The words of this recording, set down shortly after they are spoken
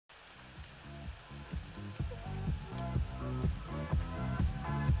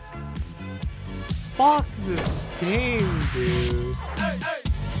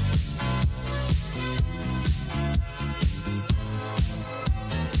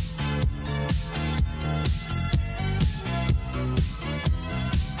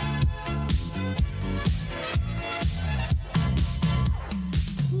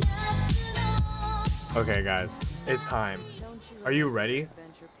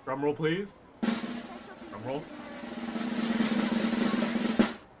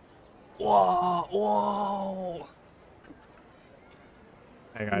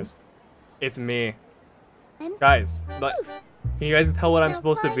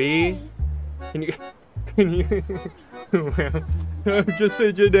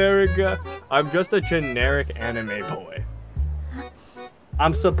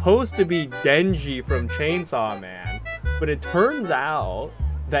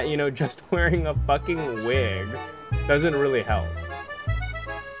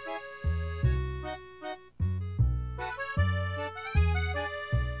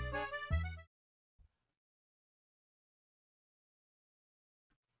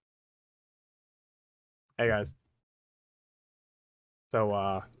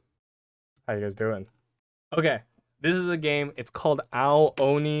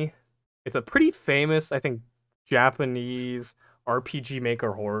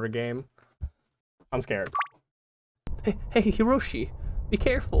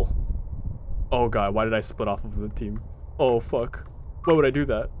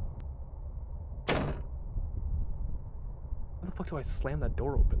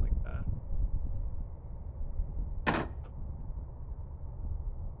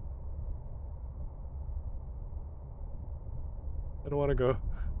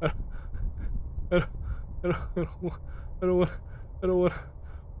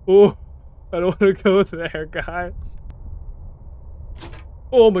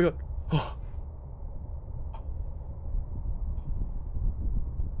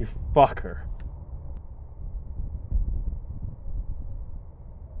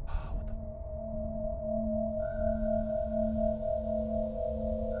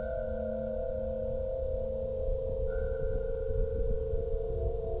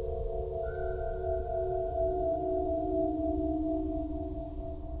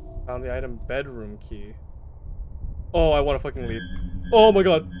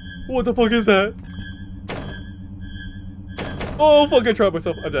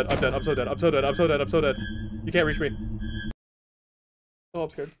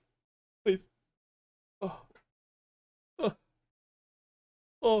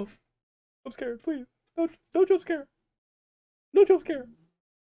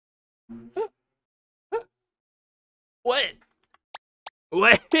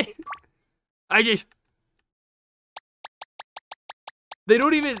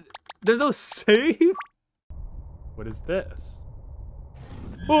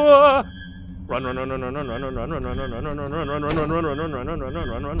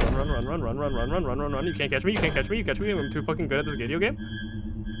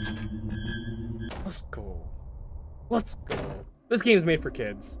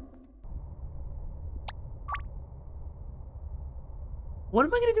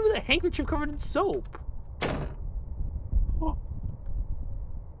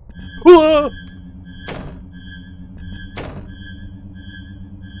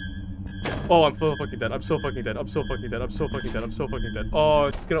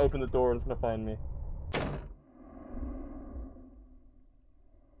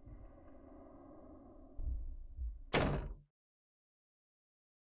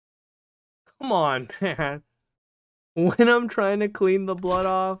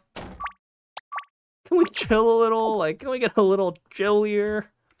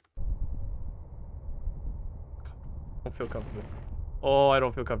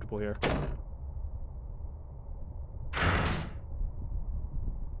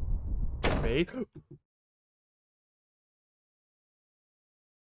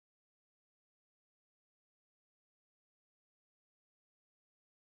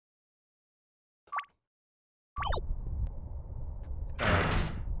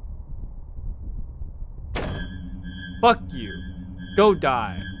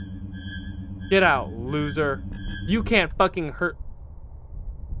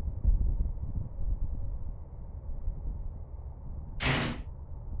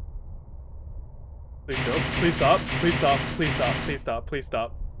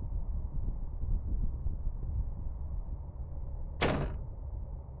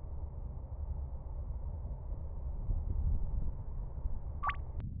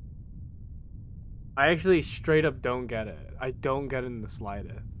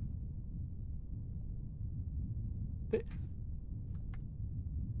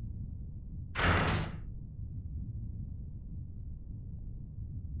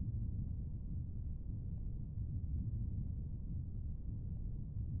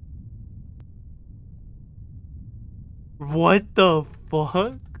What the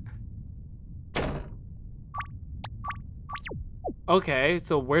fuck? Okay,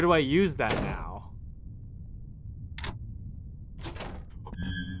 so where do I use that now?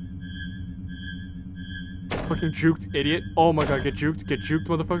 Fucking juked, idiot. Oh my god, get juked,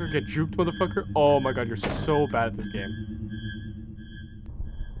 motherfucker, get juked, motherfucker. Oh my god, you're so bad at this game.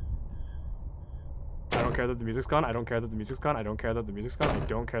 I don't care that the music's gone, I don't care that the music's gone, I don't care that the music's gone, I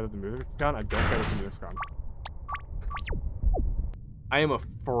don't care that the music's gone, I don't care that the music's gone. I am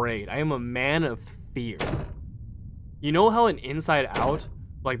afraid. I am a man of fear. You know how in Inside Out,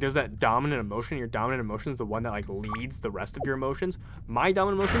 like there's that dominant emotion, your dominant emotion is the one that like leads the rest of your emotions? My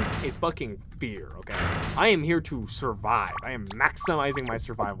dominant emotion is fucking fear, okay? I am here to survive. I am maximizing my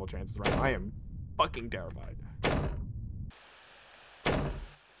survival chances right now. I am fucking terrified.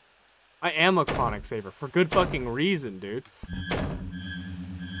 I am a chronic saver for good fucking reason, dude.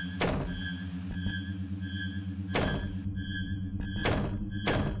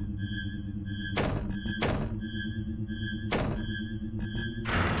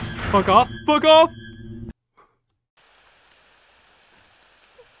 Fuck off! Fuck off!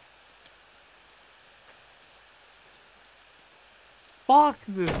 Fuck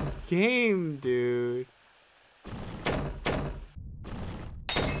this game, dude.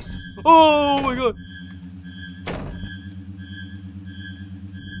 Oh my god!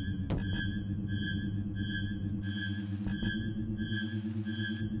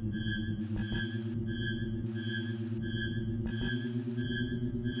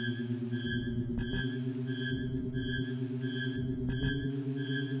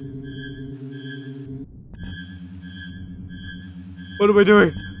 What am I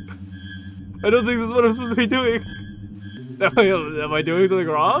doing? I don't think this is what I'm supposed to be doing. Am I doing something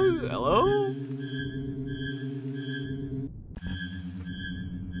wrong? Hello?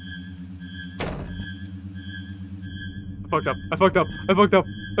 I fucked up. I fucked up. I fucked up.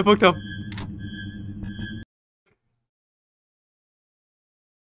 I fucked up.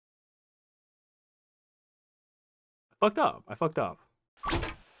 I fucked up. I fucked up.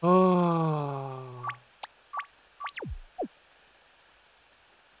 Oh.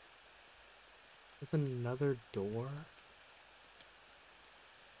 There's another door?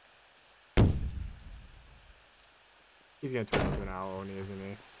 He's gonna turn into an owl, isn't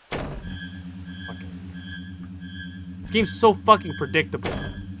he? Fucking. This game's so fucking predictable.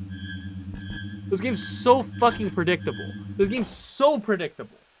 This game's so fucking predictable. This game's so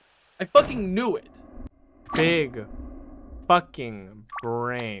predictable. I fucking knew it. Big fucking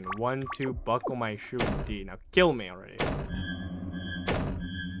brain. 1, 2, buckle my shoe, D. Now kill me already.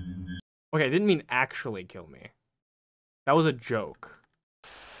 Okay, I didn't mean actually kill me. That was a joke.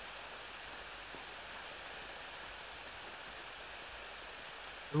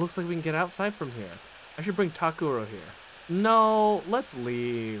 It looks like we can get outside from here. I should bring Takuro here. No, let's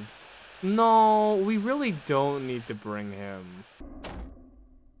leave. No, we really don't need to bring him.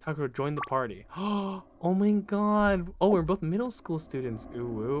 Takuro, join the party. Oh my god. Oh, we're both middle school students. Ooh,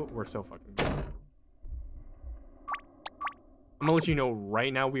 ooh. We're so fucking good. I'm gonna let you know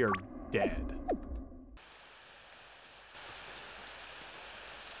right now we are dead.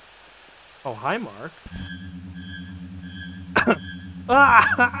 Oh, hi, Mark.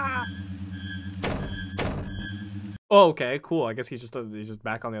 Ah! Oh, okay, cool. I guess he's just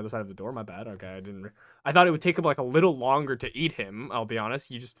back on the other side of the door. My bad. Okay, I thought it would take him like a little longer to eat him. I'll be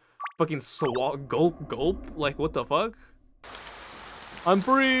honest. You just fucking gulp, gulp. Like what the fuck? I'm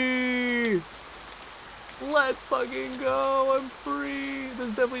free. Let's fucking go. I'm free.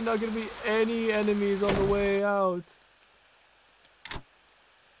 There's definitely not gonna be any enemies on the way out.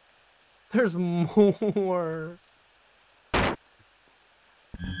 There's more.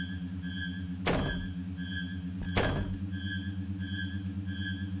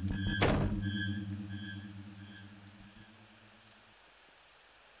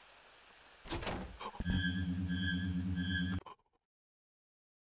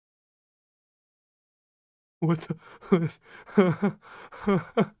 What the?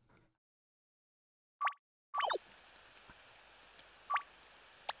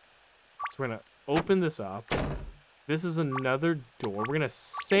 So we're gonna open this up. This is another door. We're gonna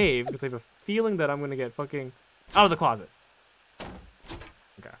save because I have a feeling that I'm gonna get fucking out of the closet.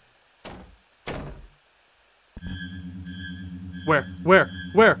 Okay. Where? Where?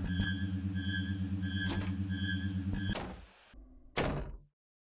 Where?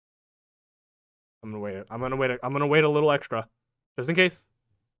 I'm gonna wait. I'm gonna wait. I'm gonna wait a little extra, just in case.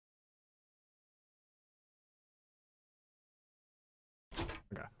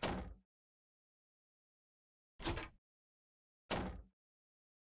 Okay.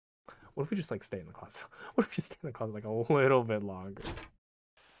 What if we just like stay in the closet? What if we just stay in the closet like a little bit longer?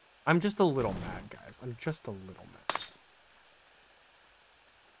 I'm just a little mad, guys. I'm just a little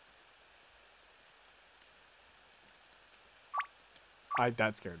mad.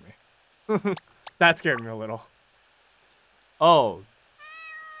 That scared me. That scared me a little. Oh.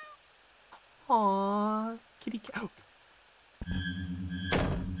 Aww. Kitty cat.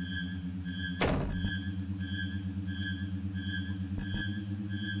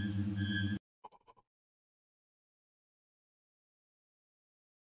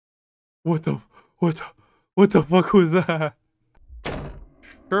 What the fuck was that?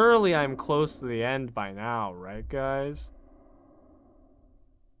 Surely I'm close to the end by now, right, guys?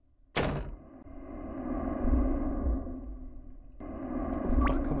 What the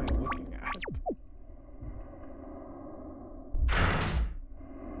fuck am I looking at?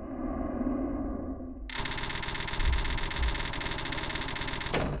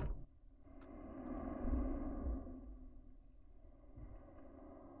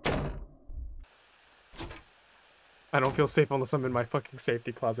 I don't feel safe unless I'm in my fucking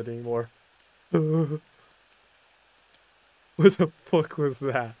safety closet anymore. What the fuck was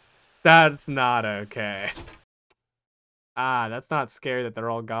that? That's not okay. Ah, that's not scary that they're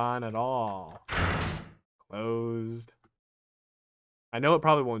all gone at all. Closed. I know it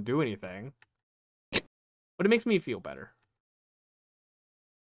probably won't do anything, but it makes me feel better.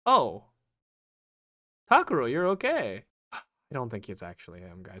 Oh. Takuro, you're okay. I don't think it's actually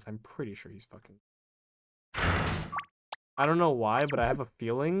him, guys. I'm pretty sure he's fucking... I don't know why, but I have a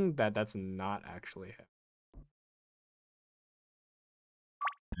feeling that that's not actually him.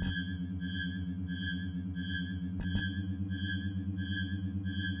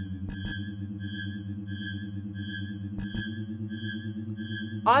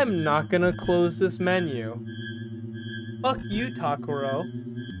 I'm not gonna close this menu. Fuck you, Takuro.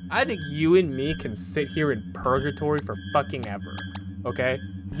 I think you and me can sit here in purgatory for fucking ever. Okay?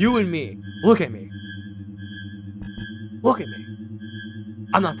 You and me. Look at me. Look at me.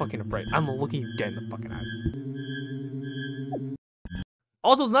 I'm not fucking afraid. I'm looking you dead in the fucking eyes.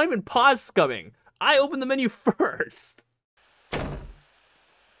 Also, it's not even pause scumming. I opened the menu first.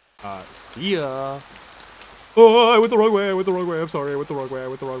 See ya. Oh, I went the wrong way. I went the wrong way. I'm sorry. I went the wrong way. I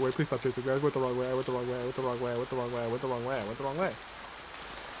went the wrong way. Please stop chasing me. I went the wrong way. I went the wrong way. I went the wrong way. I went the wrong way. I went the wrong way. I went the wrong way.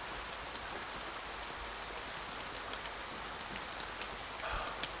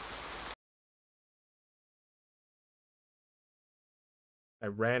 I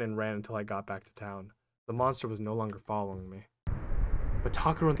ran and ran until I got back to town. The monster was no longer following me. But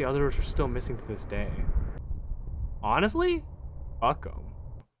Takuro and the others are still missing to this day. Honestly? Fuck 'em.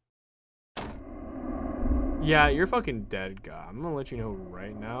 Yeah, you're fucking dead, guy. I'm gonna let you know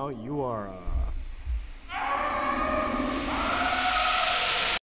right now, you are,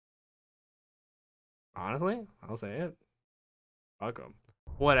 Honestly, I'll say it. Fuck 'em.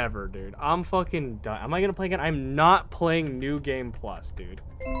 Whatever, dude. I'm fucking done. Am I gonna play again? I'm not playing New Game Plus, dude.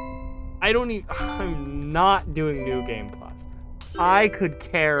 I'm not doing New Game Plus. I could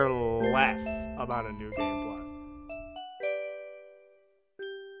care less about a New Game Plus.